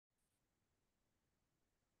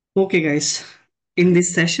Okay, guys. In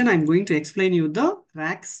this session, I'm going to explain you the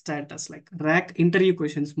RAC status, like RAC interview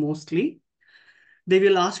questions mostly. They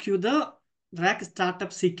will ask you the RAC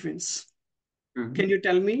startup sequence. Can you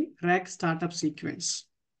tell me RAC startup sequence?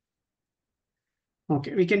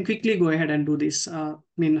 Okay, we can quickly go ahead and do this. How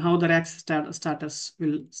the RAC status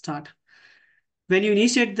will start. When you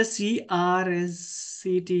initiate the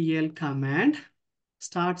CRSCTL command,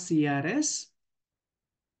 start CRS.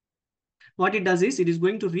 What it does is it is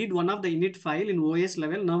going to read one of the init file in OS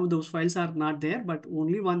level. Now those files are not there, but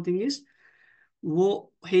only one thing is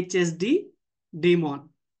OHSD daemon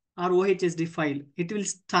or OHSD file. It will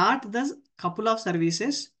start the couple of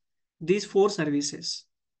services, these 4 services.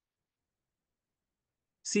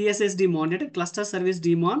 CSSD monitor, cluster service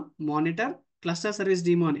daemon, monitor, cluster service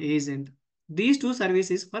daemon agent. These 2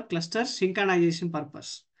 services for cluster synchronization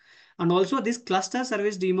purpose. And also this cluster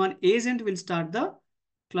service daemon agent will start the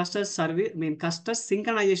cluster service, cluster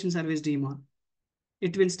synchronization service daemon.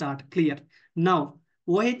 It will start clear. Now,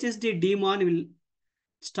 OHSD daemon will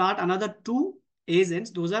start another 2 agents.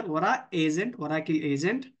 Those are Oracle agent,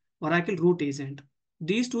 Oracle root agent.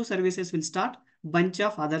 These 2 services will start bunch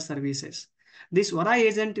of other services. This Oracle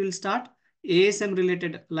agent will start ASM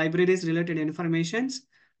related libraries related informations,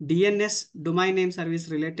 DNS domain name service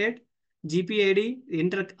related, GPID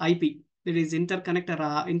inter IP, that is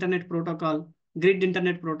interconnector internet protocol, grid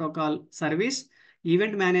internet protocol service,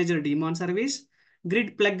 event manager daemon service,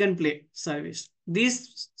 grid plug and play service.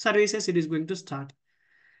 These services it is going to start.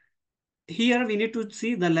 Here we need to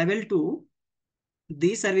see the level 2.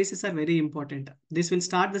 These services are very important. This will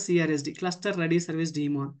start the CRSD, cluster ready service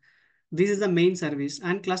daemon. This is the main service,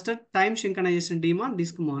 and cluster time synchronization daemon,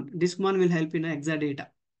 Discmon. Discmon will help in Exadata,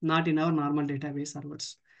 not in our normal database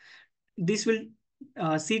servers. This will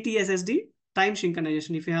CTSSD time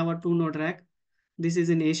synchronization. If you have a 2-node rack, this is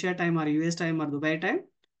in Asia time or US time or Dubai time.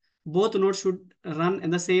 Both nodes should run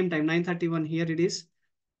at the same time. 9:31 here it is.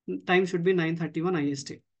 Time should be 9:31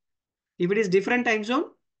 IST. If it is different time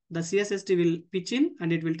zone, the CSST will pitch in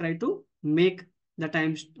and it will try to make the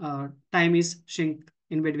time is shrink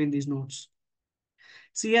in between these nodes.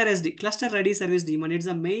 CRSD, cluster ready service daemon. It's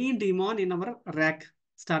the main daemon in our RAC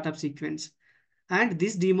startup sequence. And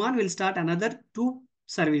this daemon will start another 2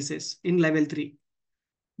 services in level 3.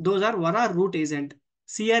 Those are Vara root agent,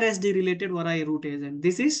 CRSD related Vara root agent.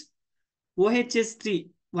 This is OHS3,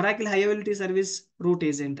 Oracle High Availability Service root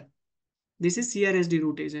agent. This is CRSD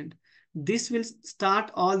root agent. This will start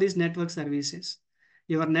all these network services.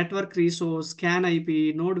 Your network resource, scan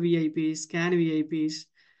IP, node VIPs, scan VIPs,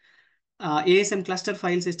 ASM cluster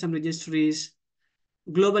file system registries,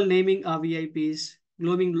 global naming of VIPs,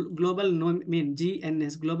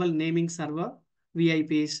 GNS, global naming server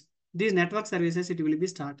VIPs. These network services, it will be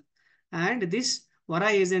start. And this Vara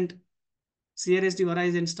agent, CRSD Vara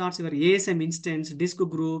agent starts your ASM instance, disk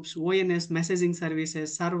groups, ONS messaging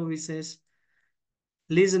services,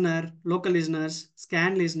 listener, local listeners,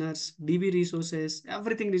 scan listeners, DB resources,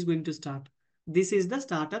 everything is going to start. This is the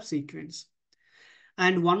startup sequence.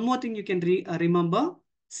 And one more thing you can remember,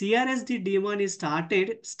 CRSD daemon is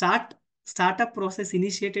startup process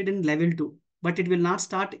initiated in level 2, but it will not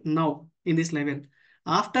start now in this level.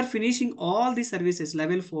 After finishing all the services,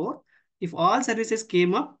 level 4, if all services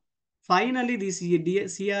came up, finally this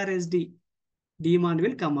CRSD daemon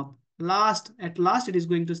will come up. At last it is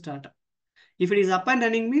going to start. If it is up and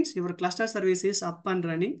running means your cluster service is up and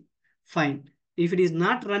running, fine. If it is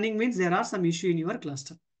not running means there are some issue in your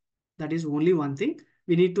cluster. That is only one thing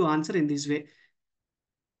we need to answer in this way.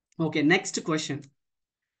 Okay, next question.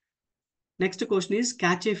 Next question is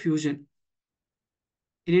cache fusion.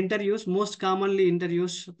 In interviews, most commonly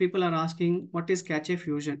interviews, people are asking what is cache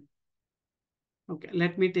fusion? Okay,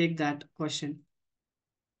 let me take that question.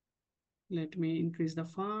 Let me increase the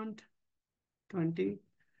font, 20.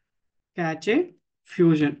 Cache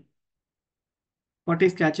fusion. What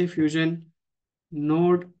is cache fusion?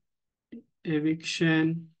 Node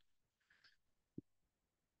eviction.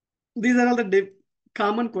 These are all the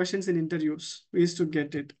common questions in interviews. We used to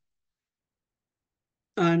get it.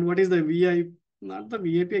 And what is the VIP? Not the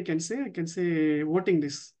VIP, I can say voting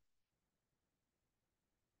disks.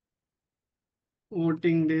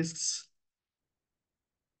 Voting disks,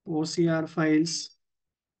 OCR files,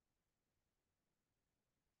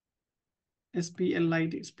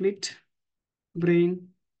 SPLIT, split brain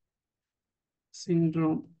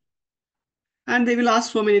syndrome. And they will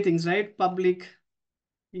ask so many things, right? Public,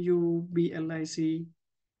 UBLIC,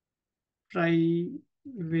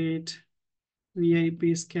 private,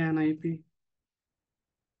 VIP, scan IP.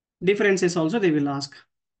 Differences also they will ask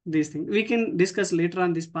these things. We can discuss later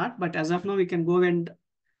on this part, but as of now, we can go and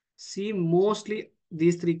see mostly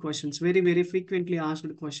These three questions, very, very frequently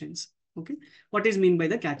asked questions. Okay. What is mean by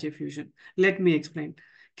the cache fusion? Let me explain.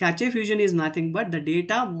 Cache fusion is nothing but the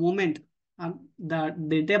data movement, the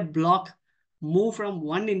data block move from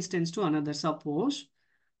one instance to another. Suppose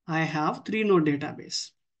I have three node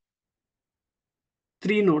database,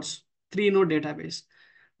 three nodes, three node database.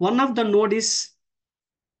 One of the node is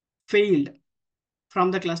failed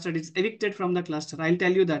from the cluster. It's evicted from the cluster. I'll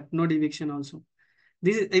tell you that node eviction also.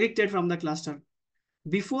 This is evicted from the cluster.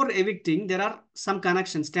 Before evicting, there are some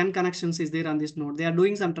connections, 10 connections is there on this node. They are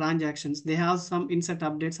doing some transactions. They have some insert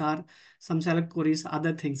updates or some select queries,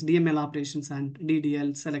 other things, DML operations and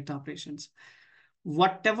DDL select operations.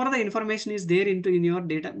 Whatever the information is there in your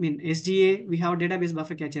data, I mean SGA, we have database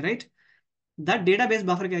buffer cache, right? That database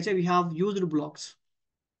buffer cache, we have used blocks.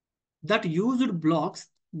 That used blocks,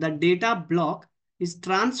 the data block is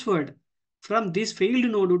transferred from this failed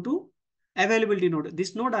node to availability node.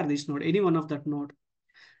 This node or this node, any one of that node.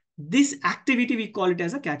 This activity, we call it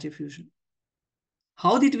as a cache fusion.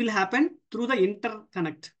 How it will happen? Through the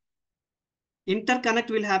interconnect.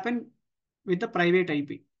 Interconnect will happen with the private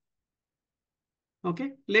IP.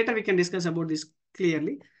 Okay. Later we can discuss about this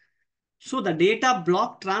clearly. So the data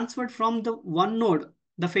block transferred from the one node,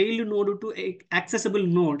 the failed node to a accessible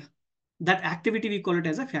node. That activity we call it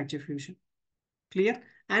as a cache fusion. Clear?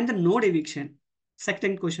 And the node eviction.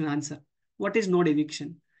 Second question answer. What is node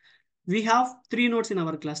eviction? We have three nodes in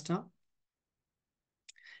our cluster.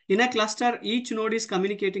 In a cluster, each node is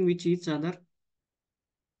communicating with each other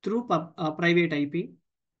through private IP.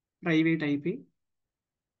 Private IP.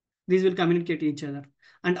 These will communicate each other.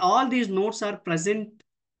 And all these nodes are present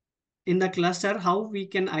in the cluster. How we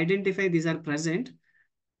can identify these are present?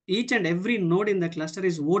 Each and every node in the cluster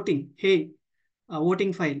is voting. Hey,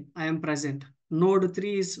 voting file, I am present. Node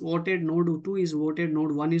 3 is voted, node 2 is voted,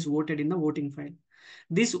 node 1 is voted in the voting file.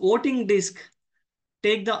 This voting disk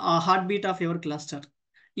take the heartbeat of your cluster.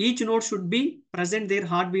 Each node should be present. Their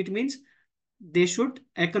heartbeat means they should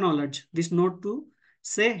acknowledge this node to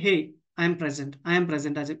say, hey, I am present. I am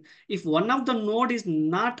present. As if one of the node is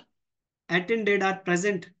not attended or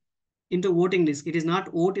present into voting disk, it is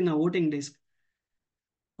not vote in a voting disk.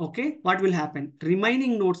 Okay, what will happen?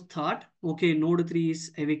 Remaining nodes thought, okay, node 3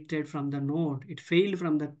 is evicted from the node. It failed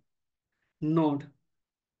from the node.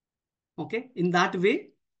 Okay, in that way,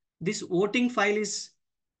 this voting file is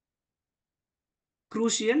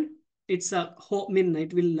crucial. It's a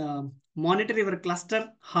it will monitor your cluster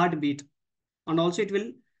heartbeat, and also it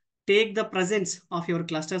will take the presence of your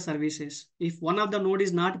cluster services. If one of the node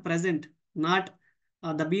is not present, not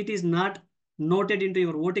the beat is not noted into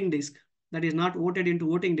your voting disk, that is not voted into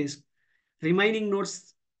voting disk, remaining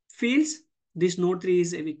nodes feels this node 3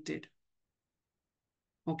 is evicted.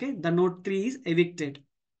 Okay, the node 3 is evicted.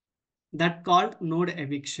 That called node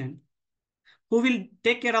eviction. Who will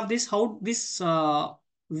take care of this? How this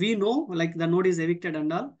we know, like the node is evicted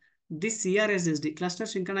and all. This CRSSD, Cluster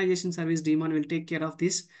Synchronization Service Daemon, will take care of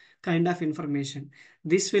this kind of information.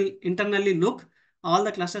 This will internally look all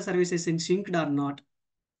the cluster services in synced or not.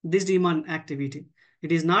 This daemon activity.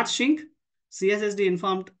 It is not sync. CSSD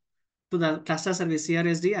informed to the cluster service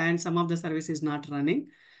CRSD and some of the service is not running.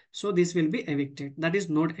 So this will be evicted. That is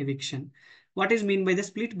node eviction. What is mean by the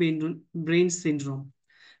split brain syndrome?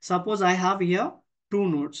 Suppose I have here two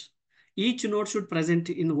nodes. Each node should present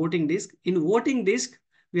in voting disk. In voting disk,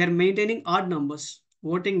 we are maintaining odd numbers.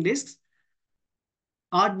 Voting disks,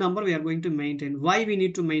 odd number we are going to maintain. Why we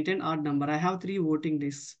need to maintain odd number? I have three voting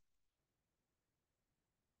disks.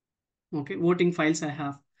 Okay, voting files I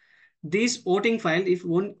have. This voting file, if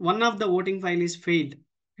one of the voting file is failed,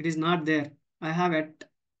 it is not there. I have at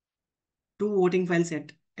two voting files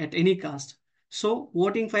at any cost. So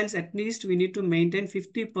voting files, at least we need to maintain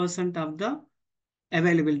 50% of the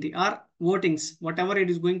availability or votings, whatever it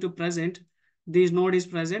is going to present. This node is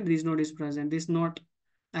present, this node is present, this not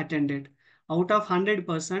attended. Out of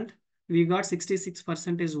 100%, we got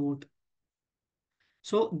 66% is vote.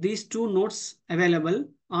 So these two nodes available,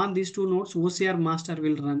 on these two nodes, OCR master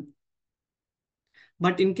will run.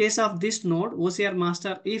 But in case of this node, OCR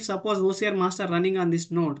master, if suppose OCR master running on this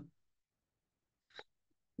node,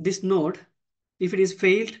 if it is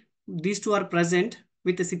failed, these two are present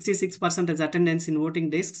with the 66% as attendance in voting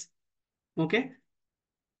disks. Okay.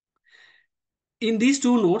 In these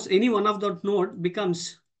two nodes, any one of the node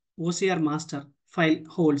becomes OCR master, file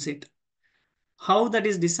holds it. How that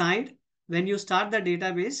is decided? When you start the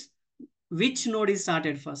database, which node is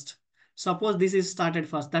started first? Suppose this is started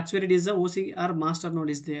first. That's where it is the OCR master node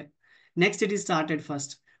is there. Next, it is started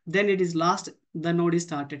first. Then it is last, the node is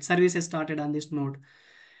started. Service is started on this node.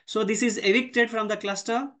 So this is evicted from the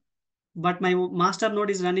cluster. but my master node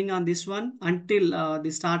is running on this one until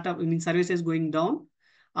the startup, service is going down.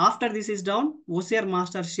 After this is down, OCR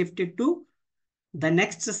master shifted to the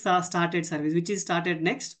next started service, which is started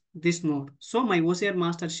next, this node. So my OCR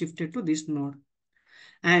master shifted to this node.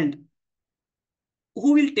 And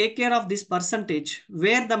who will take care of this percentage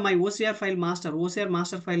where the my OCR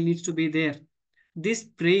master file needs to be there? This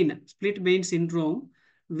split brain syndrome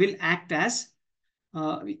will act as,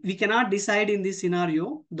 we cannot decide in this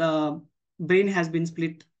scenario, the brain has been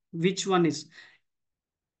split, which one is.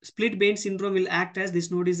 Split brain syndrome will act as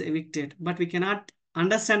this node is evicted, but we cannot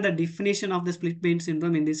understand the definition of the split brain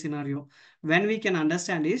syndrome in this scenario. When we can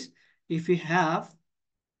understand is, if we have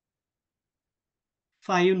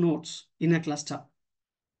 5 nodes in a cluster,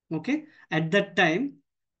 okay, at that time,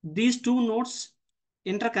 these 2 nodes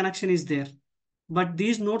interconnection is there, but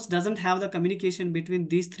these nodes doesn't have the communication between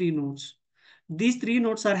these 3 nodes. These 3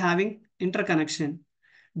 nodes are having interconnection.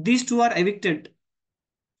 These 2 are evicted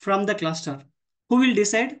from the cluster. Who will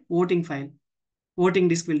decide? Voting file. Voting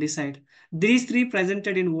disk will decide. These 3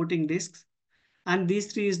 presented in voting disks, and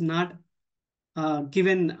these 3 is not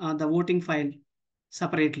given the voting file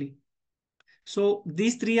separately. So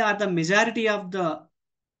these 3 are the majority of the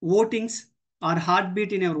votings or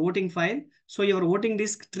heartbeat in your voting file. So your voting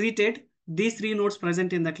disk treated these 3 nodes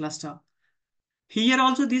present in the cluster. Here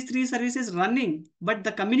also these 3 services running, but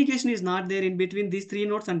the communication is not there in between these 3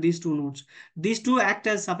 nodes and these 2 nodes. These 2 act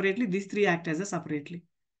as separately, these 3 act as a separately.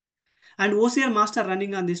 And OCR master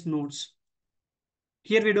running on these nodes.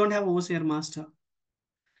 Here we don't have OCR master.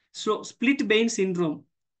 So split brain syndrome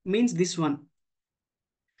means this one.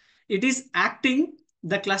 It is acting,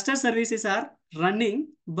 the cluster services are running,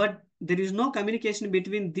 but there is no communication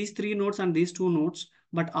between these 3 nodes and these 2 nodes,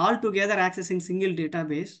 but all together accessing single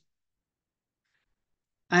database.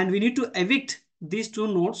 And we need to evict these 2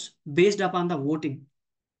 nodes based upon the voting.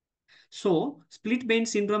 So split brain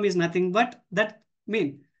syndrome is nothing but that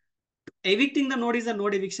mean evicting the node is a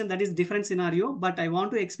node eviction. That is different scenario, but I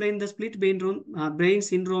want to explain the split brain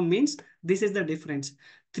syndrome means this is the difference.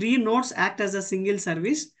 3 nodes act as a single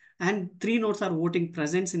service and 3 nodes are voting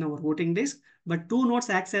presence in our voting disk, but 2 nodes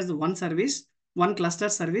acts as one service, one cluster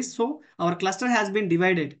service. So our cluster has been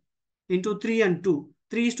divided into 3 and 2,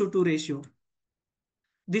 3:2 ratio.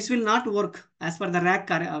 This will not work as per the RAC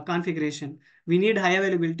configuration. We need high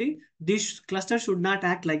availability. This cluster should not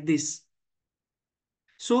act like this.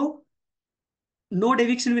 So node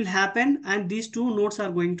eviction will happen and these 2 nodes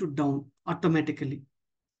are going to down automatically.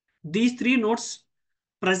 These 3 nodes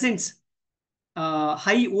presents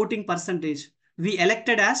high voting percentage. We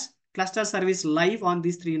elected as cluster service live on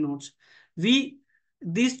these 3 nodes.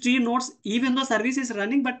 These 3 nodes, even though service is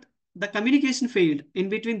running, but the communication failed in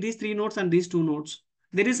between these 3 nodes and these 2 nodes.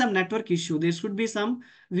 There is some network issue. There should be some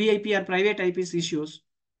VIP or private IPs issues.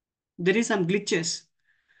 There is some glitches.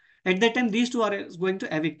 At that time, these 2 are going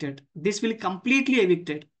to evicted. This will completely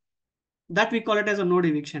evicted. That we call it as a node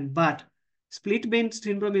eviction. But split brain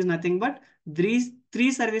syndrome is nothing but these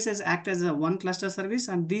 3 services act as a one cluster service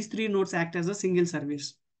and these 3 nodes act as a single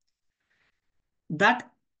service.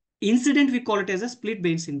 That incident we call it as a split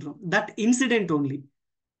brain syndrome. That incident only.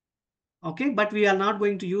 Okay, but we are not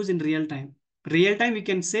going to use in real time. Real time, we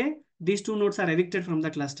can say these 2 nodes are evicted from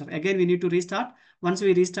the cluster. Again, we need to restart. Once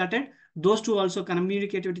we restarted, those 2 also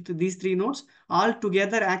communicated with these 3 nodes. All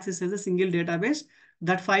together access as a single database.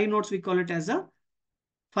 That 5 nodes, we call it as a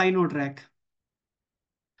 5 node RAC.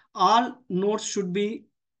 All nodes should be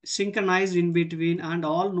synchronized in between and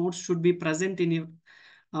all nodes should be present in your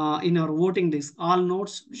voting disk. All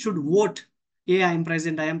nodes should vote. Yeah, I am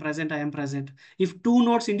present, I am present, I am present. If 2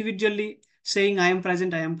 nodes individually saying I am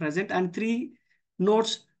present, and 3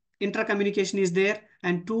 nodes intercommunication is there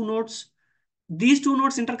and 2 nodes, these 2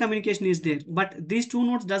 nodes intercommunication is there, but these 2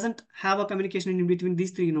 nodes doesn't have a communication in between these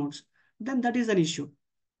 3 nodes, then that is an issue.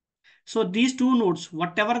 So these 2 nodes,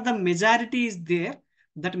 whatever the majority is there,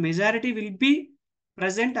 that majority will be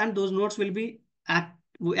present and those nodes will be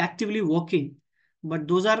actively working. But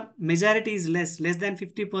those are majority is less than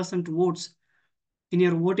 50% votes in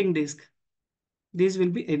your voting disk. These will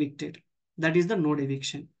be evicted. That is the node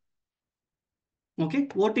eviction. Okay,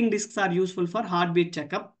 voting disks are useful for heartbeat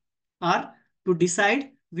checkup or to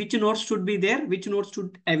decide which nodes should be there, which nodes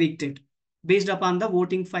should evicted based upon the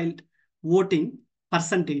voting file voting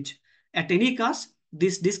percentage. At any cost,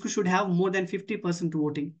 this disk should have more than 50%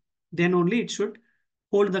 voting. Then only it should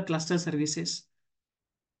hold the cluster services.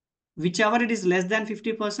 Whichever it is less than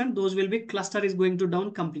 50%, those will be cluster is going to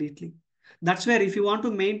down completely. That's where if you want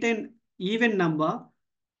to maintain even number,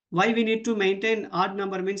 why we need to maintain odd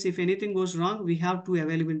number means if anything goes wrong, we have 2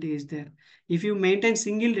 availability is there. If you maintain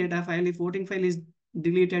single data file, if voting file is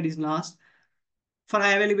deleted is last. For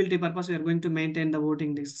high availability purpose, we are going to maintain the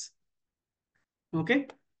voting lists. Okay.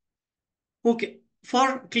 Okay.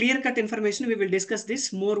 For clear-cut information, we will discuss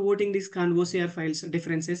this more voting disk and OCR files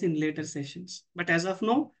differences in later sessions. But as of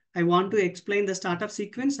now, I want to explain the startup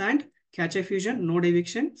sequence and cache fusion, node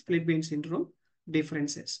eviction, split bin syndrome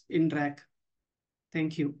differences in RAC.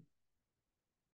 Thank you.